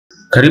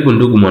Karibu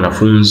ndugu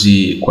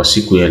mwanafunzi kwa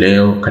siku ya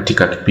leo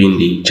katika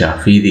kipindi cha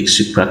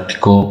Physics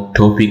Practical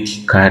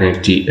Topic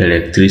Current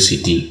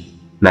Electricity.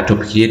 Na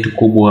topic yetu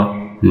kubwa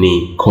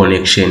ni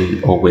connection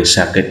of a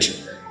circuit.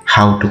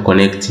 How to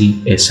connect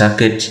a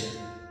circuit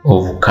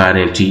of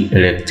current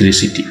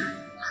electricity.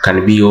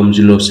 Can be ohms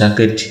law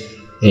circuit,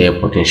 a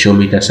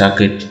potentiometer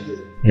circuit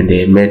and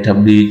a meter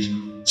bridge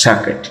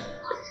circuit.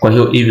 Kwa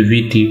hiyo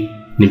hivi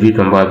ni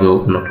vitu ambavyo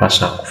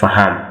unapaswa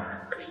kufahamu.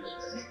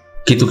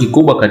 Kitu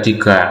kikubwa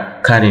katika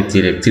current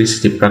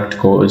electricity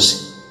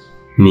practicals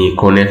ni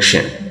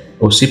connection.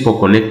 Usipo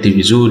connect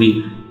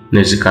vizuri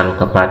unaweza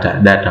ukapata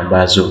data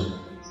ambazo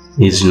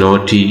is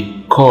not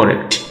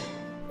correct.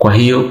 Kwa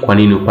hiyo kwa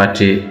nini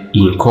upate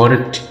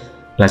incorrect?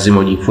 Lazima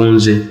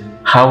ujifunze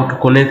how to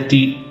connect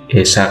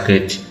a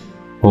circuit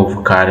of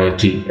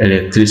current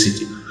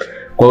electricity.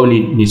 Kwa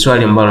hiyo ni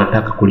swali ambalo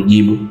nataka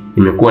kulijibu.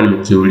 Nimekuwa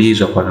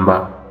nimekiulizwa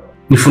kwamba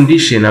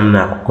nifundishe namna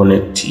ya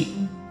kuconnect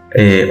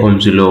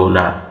ohms law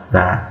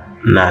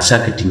na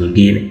circuit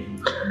nyingine.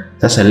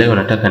 Sasa leo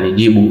nataka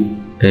nijibu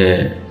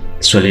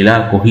swali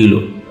lako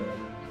hilo,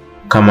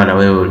 kama na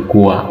wewe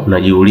ulikuwa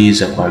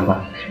unajiuliza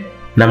kwamba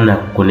namna ya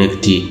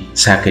kuconnect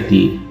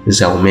circuit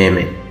za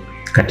umeme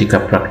katika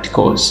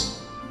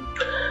practicals.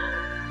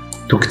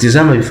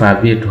 Tukitizama vifaa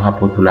vyetu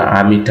hapo, tuna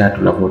ammeter,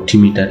 tuna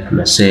voltmeter,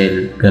 tuna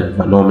cell,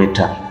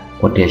 galvanometer,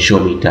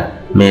 potentiometer,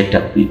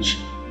 meter bridge.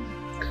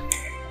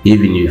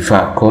 Hivi ni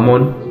vifaa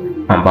common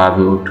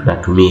ambavyo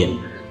tunatumia.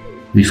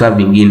 Vifaa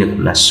vingine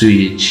kuna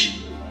switch,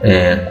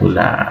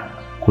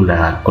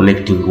 kuna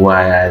connecting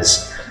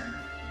wires,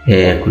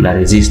 kuna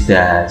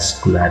resistors,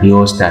 kuna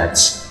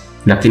rheostats.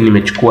 Lakini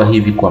nimechukua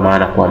hivi kwa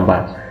maana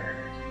kwamba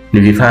ni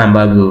vifaa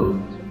ambavyo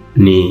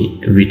ni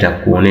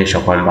vitakuonesha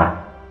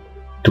kwamba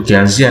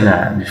tukianzia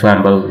na vifaa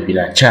ambavyo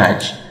vina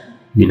charge,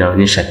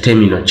 vinaonyesha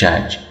terminal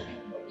charge.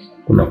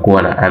 Kuna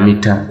kuwa na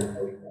ammeter,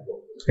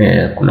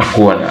 kuna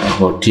kuwa na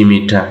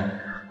voltmeter,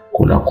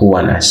 kuna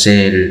kuwa na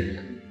cell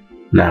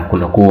na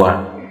kuna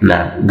kuwa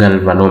na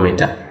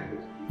galvanometer.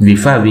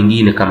 Vifaa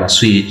vingine kama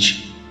switch,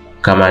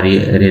 kama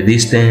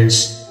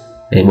resistance,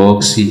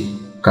 e.box,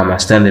 kama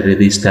standard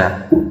resistor,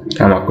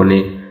 kama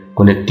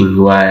connecting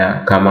wire,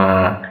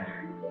 kama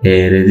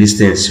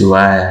resistance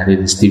wire,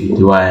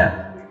 resistivity wire,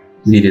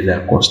 zile za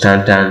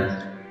constantan,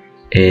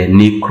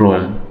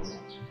 nichrome.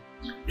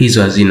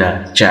 Hizo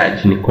hazina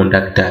charge, ni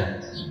conductor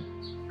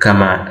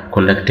kama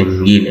conductor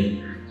nyingine.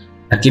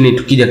 Lakini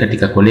tukija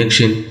katika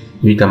connection,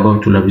 vitu ambavyo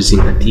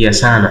tunavizingatia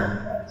sana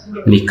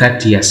ni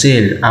kati ya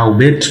cell au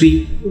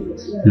battery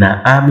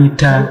na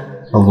ammeter,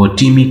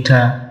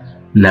 voltmeter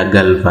na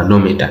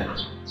galvanometer,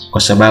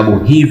 kwa sababu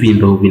hivi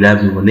ndio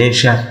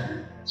vinavyoonyesha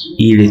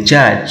ile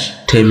charge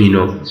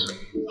terminal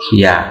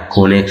ya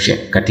connection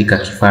katika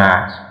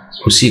kifaa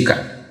husika.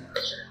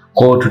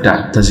 Kwa hiyo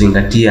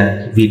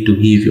tutazingatia vitu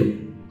hivyo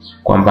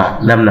kwamba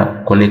namna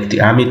connect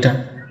ammeter,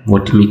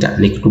 voltmeter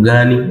ni kitu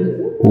gani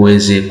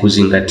uweze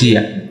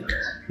kuzingatia,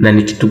 na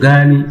ni kitu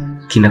gani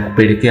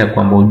kinakupelekea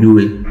kwamba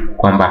ujue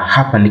kwamba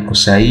hapa niko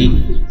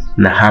sahihi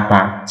na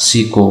hapa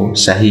siko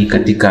sahihi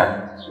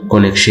katika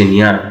connection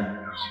yangu.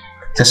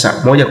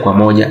 Sasa moja kwa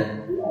moja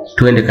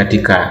tuende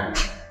katika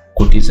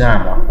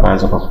kutizama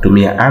kwanza kwa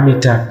kutumia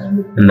ammeter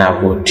na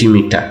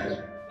voltmeter.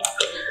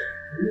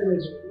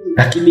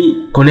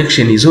 Lakini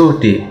connection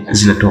zote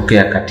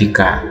zinatokea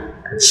katika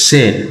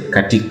cell,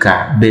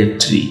 katika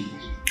battery.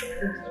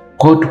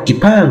 Kwa hiyo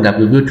tukipanga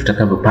vyovyote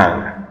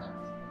tutakavyopanga,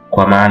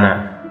 kwa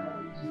maana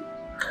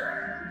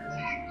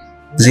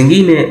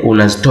zingine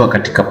unazitoa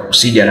katika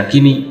procedure,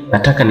 lakini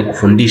nataka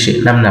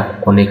nikufundishe namna ya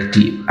kuconnect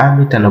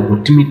ammeter na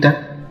voltmeter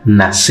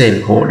na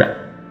cell holder.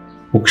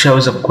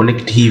 Ukishaweza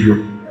kuconnect hivyo,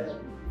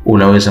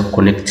 unaweza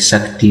kuconnect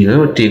circuit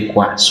yoyote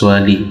kwa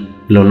swali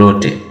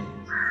lolote.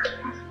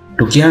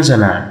 Tukianza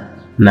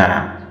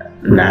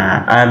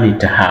na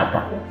ammeter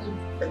hapa.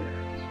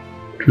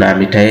 Na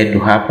ammeter yetu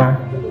hapa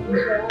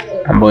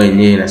ambayo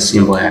yenyewe ina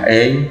symbol ya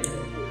A.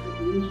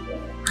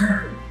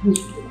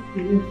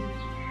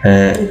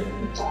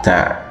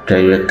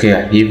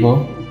 Tutaiwekea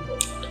hivyo.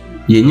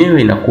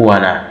 Yenyewe inakuwa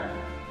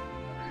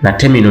na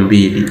terminal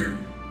mbili.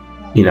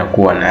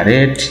 Inakuwa na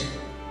red,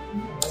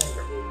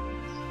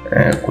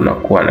 kuna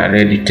kuwa na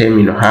red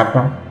terminal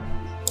hapa,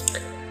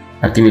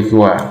 lakini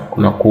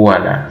kuna kuwa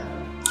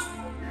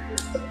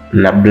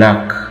na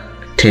black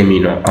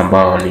terminal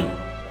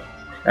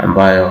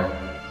ambayo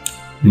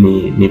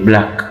ni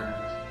black.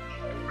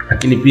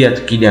 Lakini pia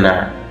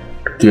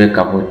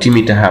tukiweka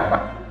voltmeter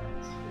hapa,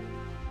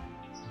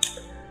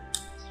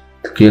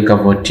 tukiweka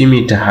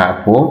voltmeter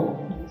hapo,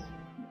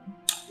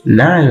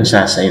 nayo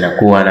sasa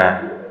inakuwa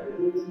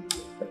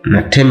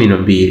na terminal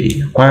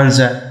mbili.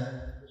 Kwanza,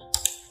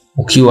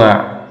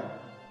 ukiwa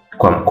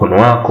kwa mkono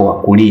wako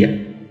wa kulia,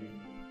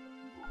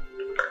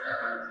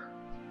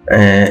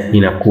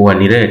 inakuwa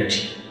ni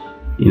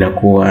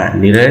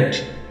red,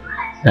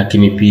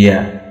 lakini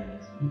pia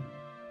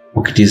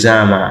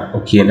ukitizama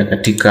ukienda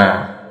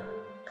katika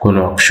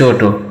mkono wa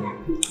kushoto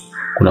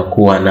kuna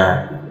kuwa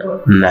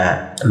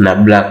na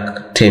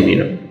black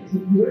terminal.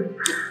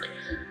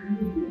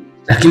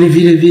 Lakini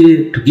vile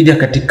vile tukija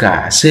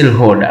katika cell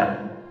holder,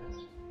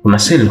 kuna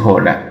cell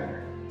holder.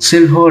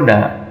 Cell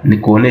holder ni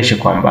kuonesha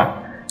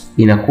kwamba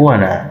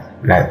inakuwa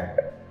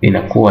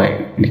inakuwa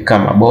ni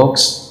kama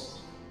box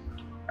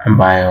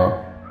ambayo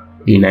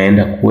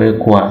inaenda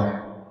kuwekwa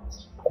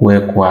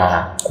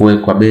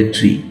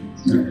battery,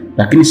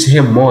 lakini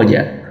sehemu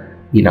moja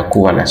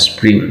inakuwa na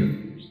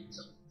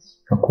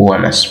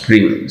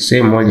spring,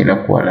 sehemu moja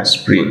inakuwa na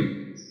spring,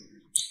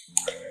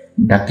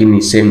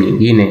 lakini sehemu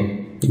nyingine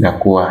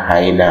inakuwa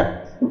haina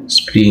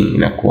spring,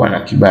 inakuwa na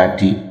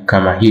kibati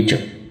kama hicho.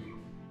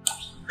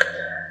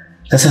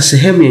 Sasa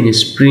sehemu yenye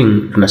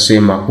spring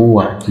tunasema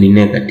huwa ni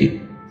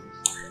negative,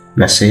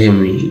 na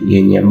sehemu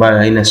yenye ambayo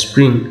haina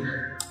spring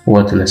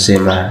huwa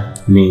tunasema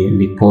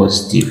ni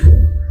positive.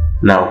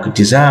 Na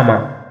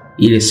ukitizama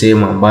ile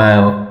sehemu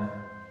ambayo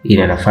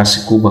ina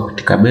nafasi kubwa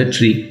katika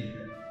battery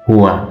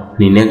huwa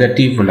ni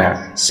negative,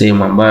 na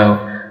sehemu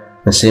ambayo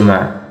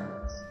nasema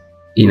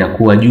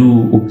inakuwa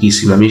juu,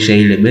 ukisimamisha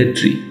ile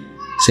battery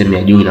sehemu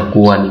ya juu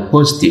inakuwa ni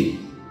positive.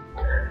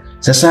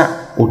 Sasa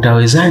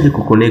utawezaje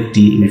kuconnect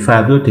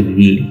vifaa vyote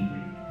viwili,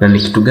 na ni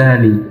kitu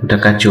gani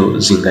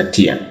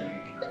utakachozingatia?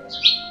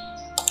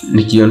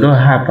 Nikiondoa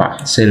hapa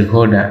cell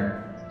holder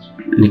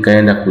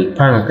nikaenda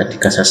kuipanga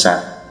katika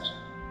sasa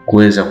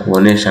kuweza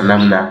kuonesha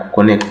namna ya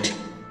kuconnect.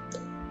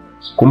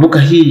 Kumbuka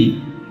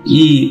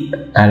hii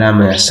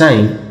alama ya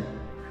sign,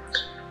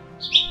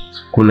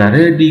 kuna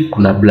red,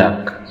 kuna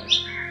black.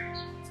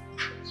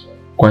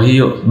 Kwa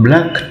hiyo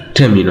black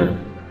terminal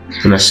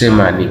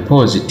tunasema ni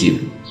positive.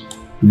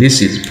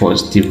 This is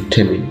positive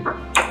terminal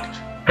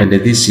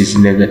and this is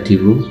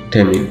negative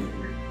terminal.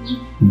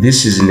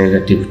 This is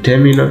negative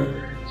terminal,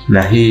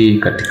 na hii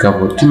katika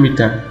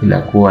voltmeter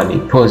inakuwa ni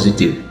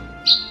positive.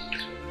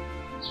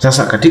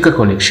 Sasa katika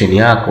connection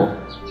yako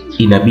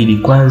inabidi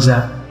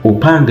kwanza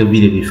upange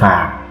vile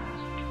vifaa,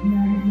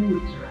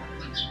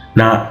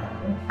 na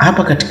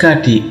hapa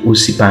katikati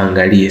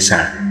usipaangalie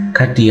sana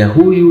kati ya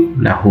huyu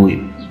na huyu,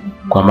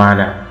 kwa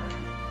maana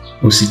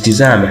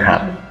usitizame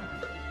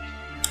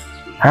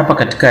hapa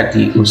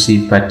katikati,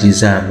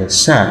 usipatizame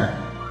sana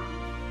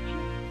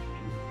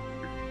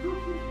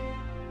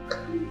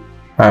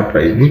hapa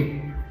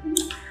hivi,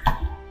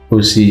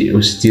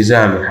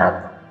 usitizame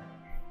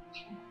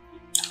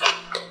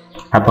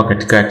hapa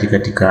katikati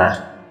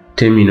katika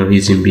terminal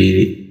hizi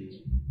mbili,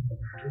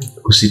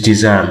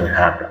 usitizame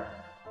hapa.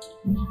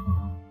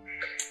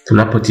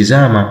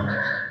 Tunapotizama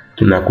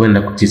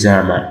tunakwenda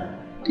kutizama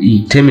hii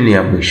terminal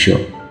ya mwisho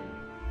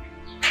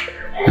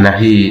na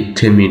hii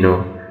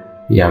terminal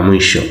ya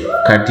mwisho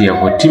kati ya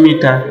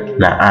voltmeter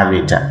na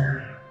ammeter.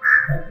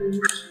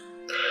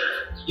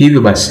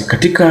 Hivyo basi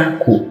katika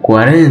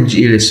kuarrange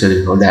ile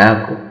cell holder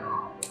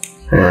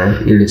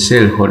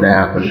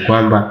yako, ni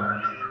kwamba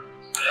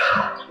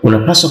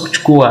unapaswa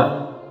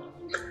kuchukua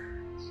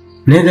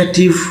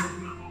negative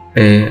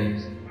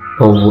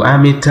of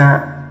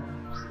ammeter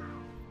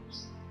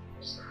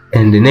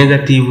and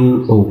negative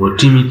of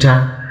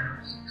voltmeter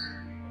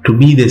to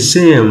be the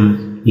same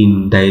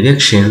in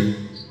direction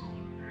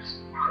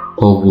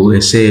of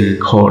a cell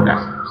holder,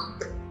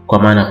 kwa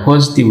maana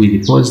positive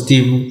with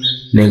positive,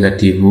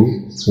 negative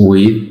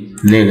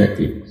with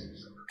negative.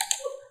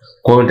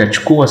 Kwa hiyo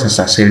nitachukua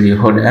sasa cell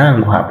holder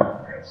yangu hapa,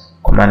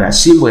 kwa maana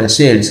symbol ya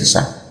cell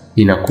sasa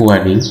inakuwa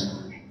ni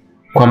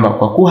kwamba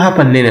kwa kuwa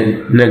hapa ni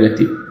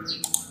negative,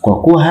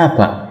 kwa kuwa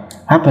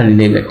hapa ni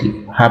negative,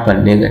 hapa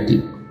ni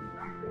negative.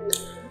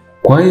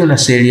 Kwa hiyo na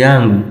cell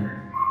yangu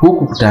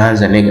huku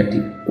kutaanza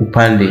negative,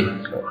 upande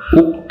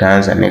huku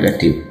kutaanza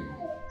negative.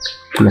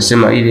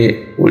 Tunasema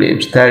ule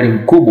mstari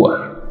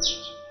mkubwa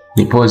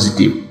ni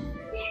positive.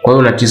 Kwa hiyo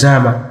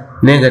unatizama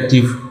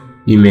negative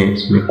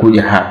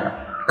imekuja hapa.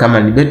 Kama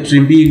ni battery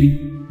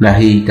mbili, na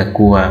hii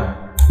itakuwa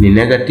ni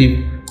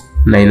negative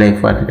na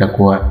inayofuata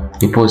itakuwa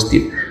ni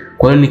positive.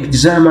 Kwa hiyo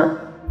nikitizama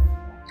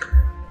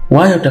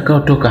waya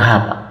utakaotoka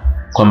hapa,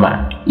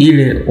 kwamba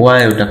ile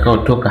waya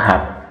utakaotoka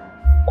hapa,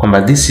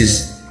 kwamba this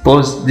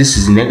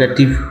is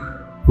negative,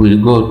 will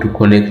go to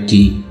connect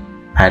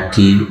at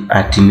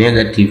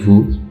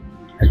negative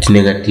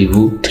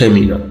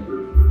terminal.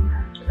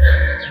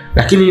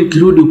 Lakini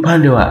nikirudi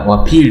upande wa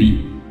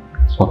pili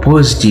wa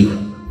positive,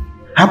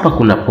 hapa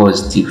kuna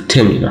positive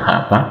terminal,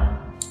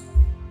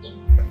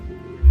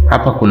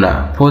 hapa kuna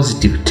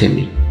positive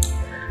terminal.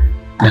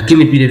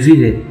 Lakini vile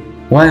vile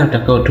waya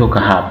utakaotoka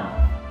hapa,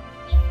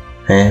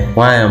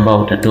 waya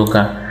ambao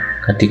utatoka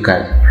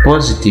katika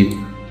positive,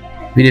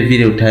 vile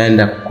vile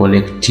utaenda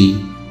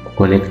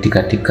kuconnect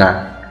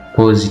katika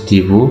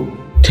positive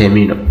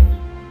terminal.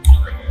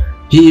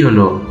 Hiyo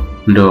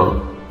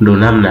ndo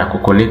namna ya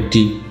kuconnect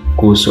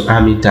kuhusu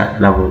ammeter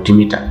na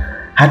voltmeter.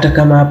 Hata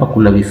kama hapa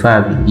kuna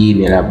vifaa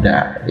vingine,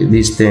 labda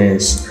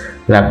resistance,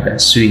 labda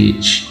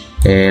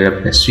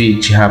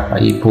switch hapa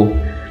ipo,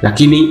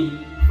 lakini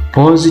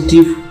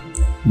positive,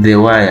 the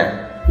wire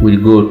will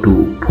go to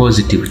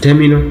positive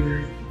terminal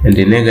and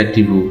the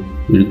negative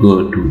will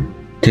go to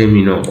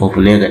terminal of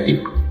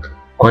negative.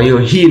 Kwa hiyo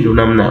hii ndio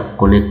namna ya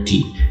connect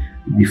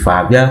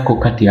vifaa vyako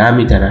kati ya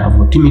ammeter na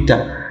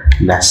voltmeter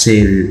na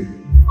cell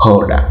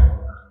holder.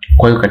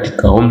 Kwa hiyo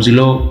katika ohms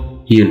law,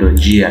 hiyo ndio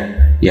njia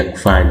ya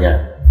kufanya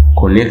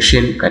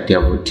connection kati ya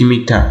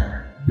voltmeter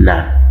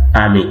na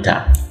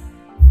ammeter.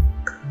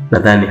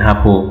 Nadhani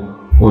hapo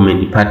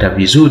umenipata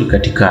vizuri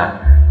katika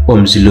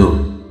ohms law.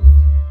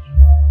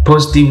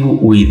 Positive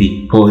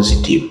with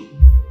positive.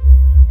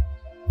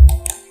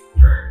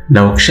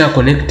 Na ukisha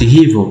connect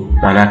hivyo,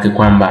 maana yake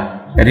kwamba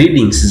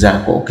readings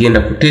zako ukienda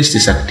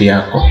kutest circuit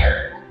yako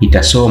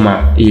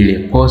itasoma ile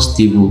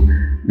positive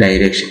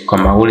direction,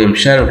 kama ule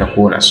mshale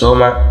utakuwa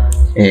unasoma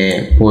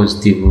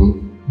positive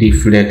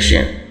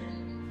deflection.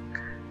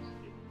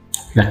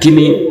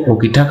 Lakini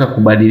ukitaka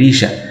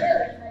kubadilisha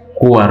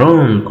kuwa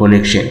wrong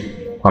connection,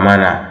 kwa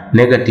maana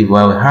negative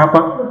wawe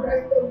hapa,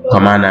 kwa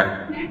maana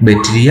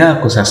betri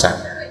yako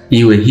sasa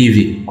iwe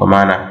hivi, kwa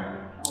maana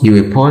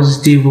iwe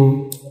positive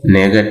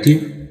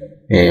negative,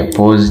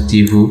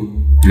 positive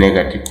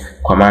negative,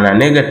 kwa maana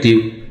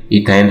negative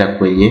itaenda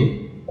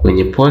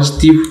kwenye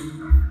positive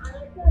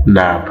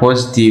na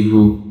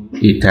positive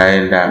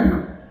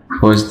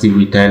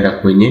itaenda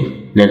kwenye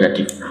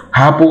negative.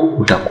 Hapo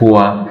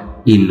utakuwa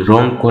in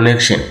wrong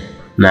connection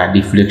na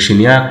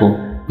deflection yako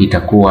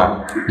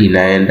itakuwa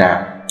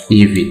inaenda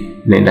hivi,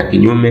 inaenda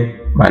kinyume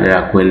badala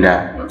ya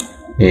kwenda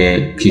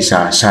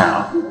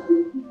kisawasawa.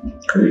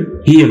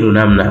 Hiyo ndio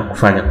namna ya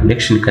kufanya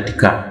connection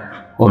katika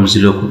ohms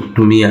law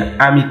kutumia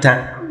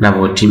ammeter na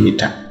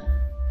voltmeter.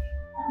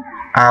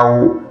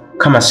 Au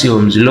kama sio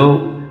ohms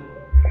law,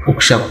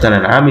 ukishakutana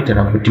na ammeter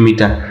na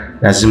voltmeter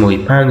lazima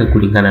uipange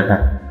kulingana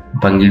na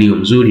mpangilio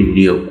mzuri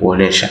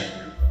niliokuonesha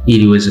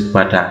ili uweze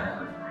kupata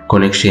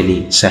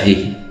connection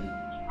sahihi.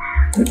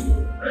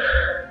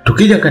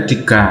 Tukija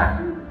katika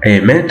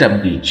meta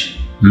bridge.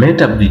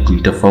 Meta bridge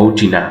ni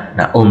tofauti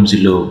na ohms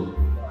law.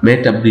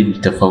 Meta bridge ni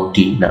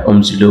tofauti na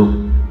ohms law.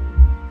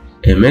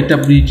 Meta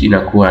bridge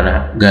inakuwa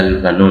na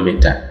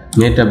galvanometer.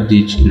 Meta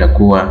bridge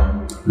inakuwa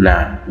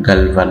na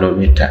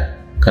galvanometer.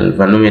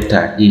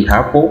 Galvanometer hii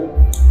hapo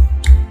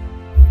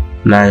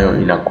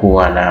nayo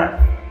inakuwa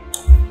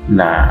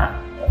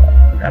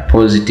na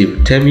positive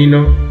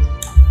terminal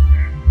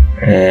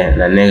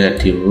na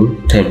negative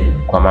terminal,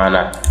 kwa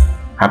maana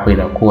hapa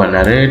inakuwa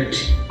na red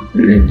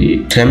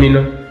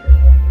terminal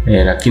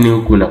lakini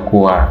huku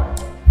inakuwa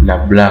na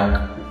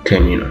black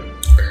terminal.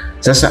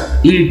 Sasa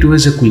ili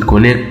tuweze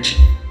kuiconnect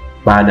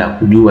baada ya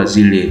kujua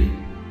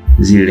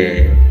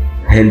zile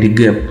hand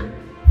gap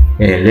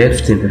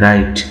left and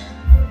right,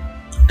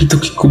 kitu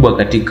kikubwa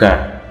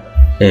katika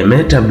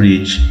meta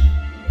bridge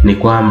ni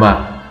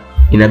kwamba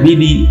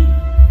inabidi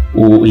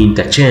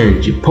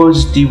interchange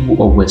positive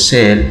of a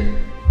cell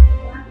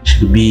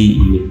should be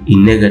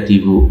in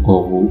negative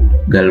of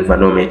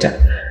galvanometer.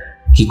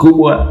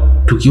 Kikubwa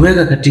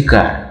tukiweka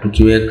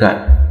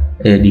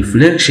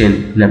deflection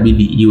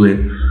inabidi iwe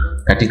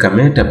katika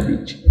meta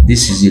bridge.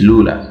 This is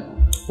ruler.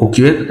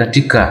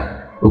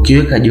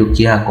 Ukiweka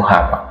joki yako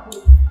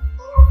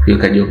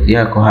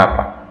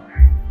hapa,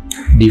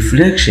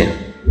 deflection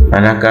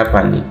maana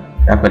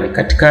hapa ni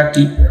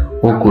katikati,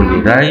 huku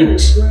ni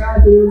right,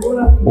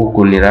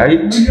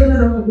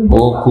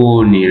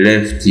 huku ni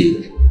left.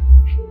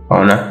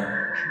 Unaona?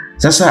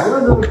 Sasa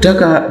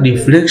ukitaka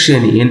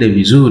deflection iende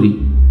vizuri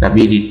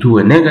inabidi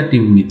tuwe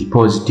negative with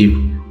positive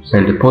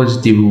and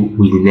positive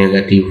with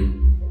negative.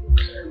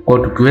 Kwa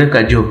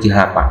tukiweka joki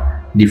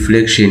hapa,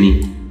 deflection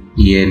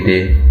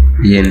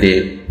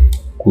iende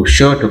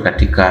kushoto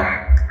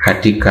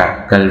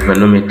katika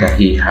galvanometer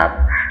hii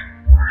hapa.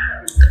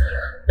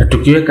 Na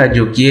tukiweka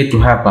joki yetu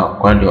hapa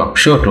upande wa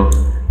kushoto,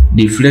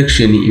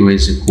 deflection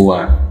iweze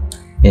kuwa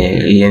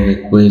iende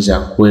kuweza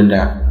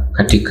kwenda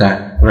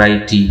katika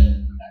right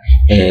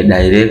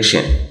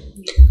direction.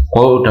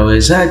 Kwa hiyo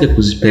utawezaje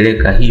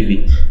kuzipeleka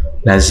hivi?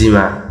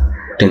 Lazima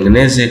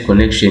utengeneze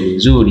connection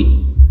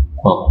nzuri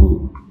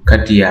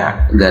kati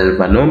ya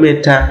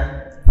galvanometer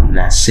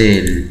na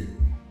cell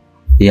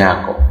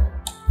yako.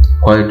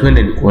 Kwa hiyo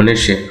twende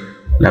nikuoneshe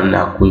namna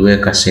ya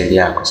kuiweka cell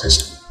yako.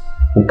 Sasa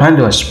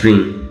upande wa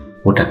spring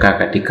utakaa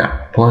katika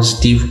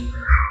positive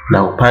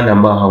na upande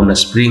ambao hauna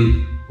spring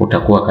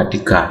utakuwa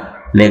katika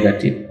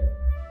negative.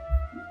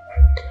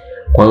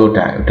 Kwa hiyo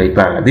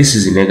utaipanga, this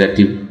is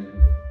negative,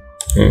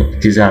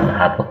 tizama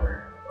hapo,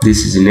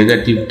 this is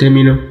negative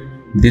terminal,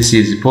 this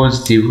is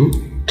positive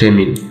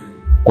terminal.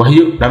 Kwa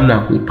hiyo namna ya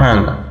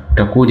kuipanga,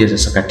 utakuja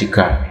sasa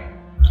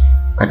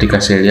katika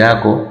cell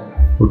yako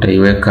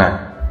utaiweka,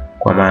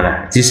 kwa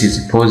maana this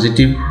is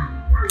positive,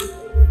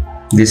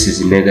 this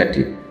is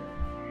negative,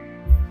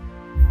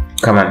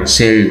 kama ni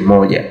cell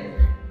moja.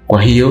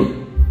 Kwa hiyo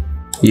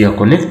ya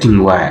connecting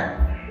wire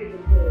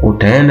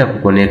utaenda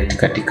kuconnect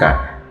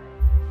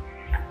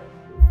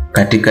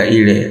katika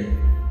ile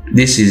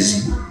this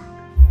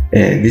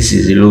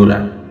is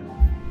ruler.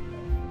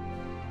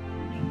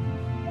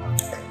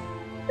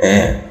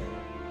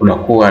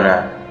 Unakuwa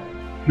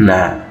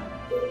na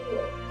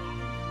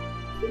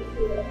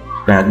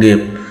gap.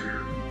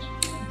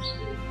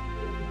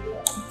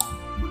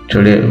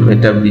 Tole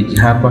meta bridge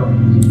hapa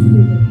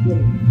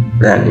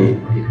ndani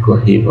iko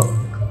hivyo.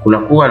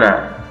 Unakuwa na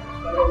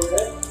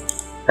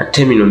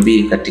terminal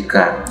mbili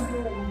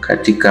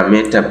katika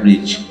meta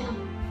bridge.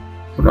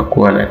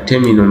 Kunakuwa na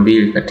terminal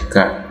mbili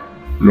katika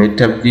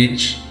meta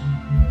bridge,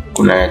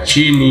 kuna ya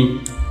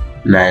chini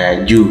na ya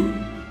juu.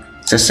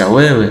 Sasa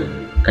wewe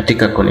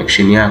katika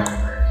connection yako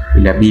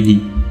inabidi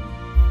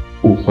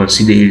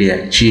uconsider ile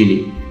ya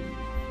chini.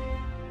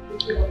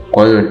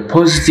 Kwa hiyo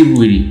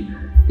positively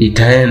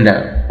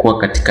itaenda kuwa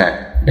katika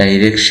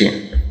direction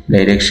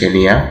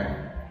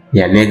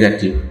ya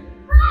negative,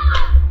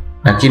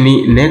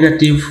 lakini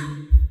negative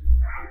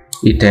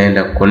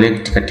itaenda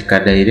connect katika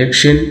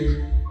direction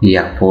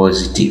ya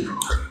positive.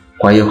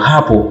 Kwa hiyo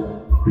hapo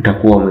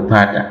utakuwa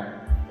umepata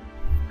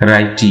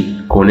right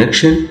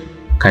connection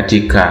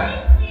katika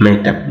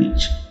meta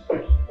bridge.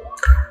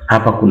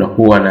 Hapa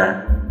kunakuwa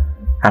na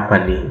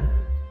hapa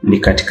ni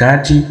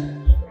katikati,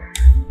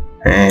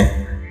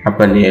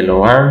 hapa ni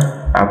L1,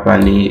 hapa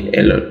ni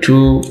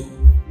L2,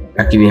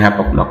 lakini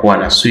hapa kunakuwa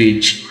na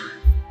switch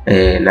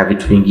na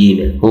vitu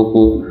vingine.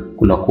 Huku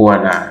kunakuwa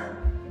na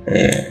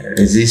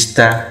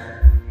resistor,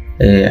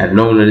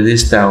 unknown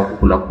resistor, huku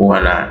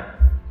kunakuwa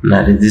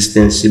na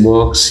resistance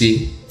box,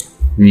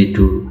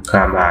 vitu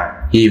kama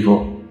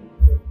hivyo.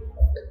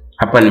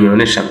 Hapa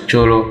nimeonyesha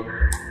mchoro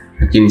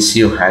lakini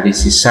sio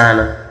halisi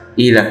sana,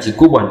 ila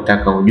kikubwa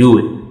nataka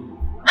ujue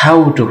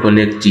how to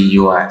connect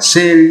your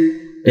cell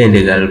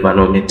and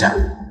galvanometer.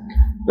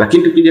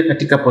 Lakini tukija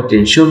katika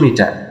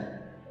potentiometer,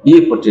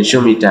 hii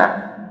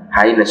potentiometer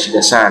haina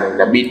shida sana,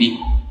 inabidi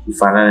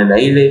ifanane na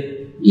ile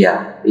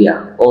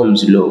ya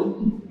Ohm's law,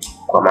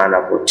 kwa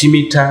maana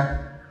voltmeter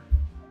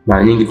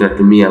mara nyingi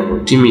tunatumia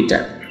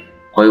voltmeter.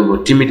 Kwa hiyo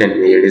voltmeter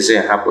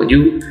nimeelezea hapo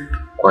juu,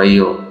 kwa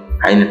hiyo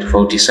haina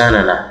tofauti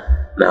sana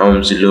na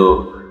Ohm's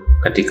law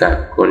katika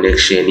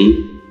connection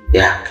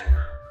yake.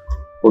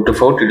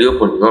 Utofauti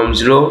uliopo ni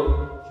Ohm's law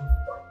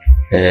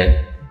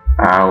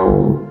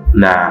au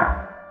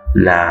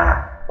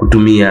na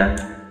kutumia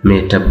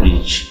meta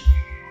bridge.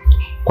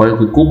 Kwa hiyo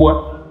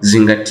kikubwa,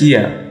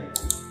 zingatia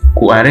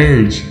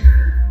kuarrange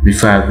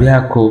vifaa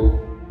vyako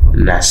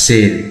na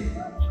cell.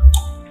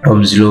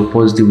 Ohm's law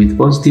positive with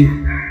positive,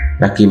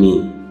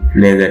 lakini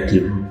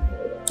negative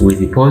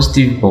with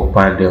positive kwa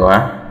upande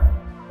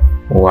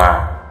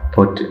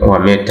wa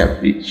meta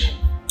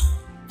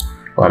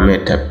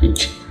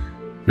bridge.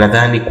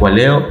 Nadhani kwa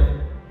leo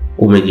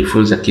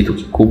umejifunza kitu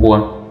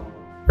kikubwa.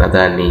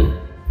 Nadhani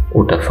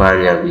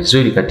utafanya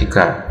vizuri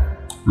katika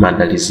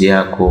maandalizi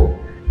yako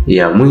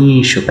ya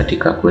mwisho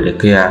katika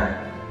kuelekea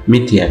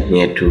mitihani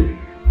yetu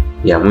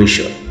ya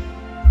mwisho.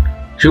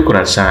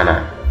 Shukrani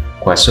sana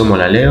kwa somo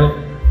la leo.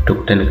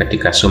 Tukutane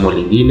katika somo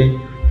lingine.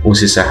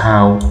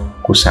 Usisahau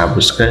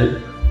kusubscribe,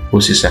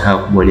 usisahau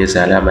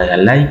kubonyeza alama ya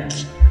like,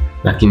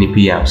 lakini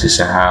pia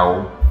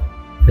usisahau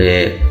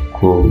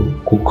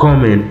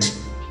kucomment.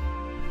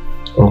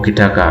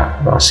 Ukitaka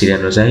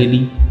mawasiliano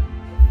zaidi,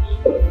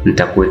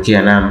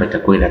 nitakuwekea namba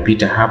itakuwa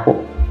inapita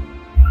hapo.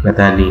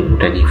 Nadhani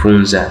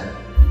utajifunza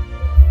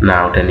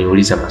na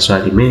utaniuliza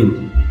maswali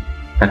mengi,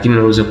 lakini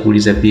unaweza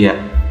kuuliza pia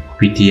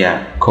kupitia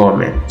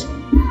comment.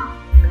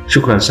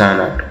 Shukrani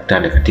sana,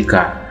 tukutane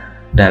katika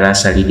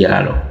darasa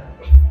lijalo.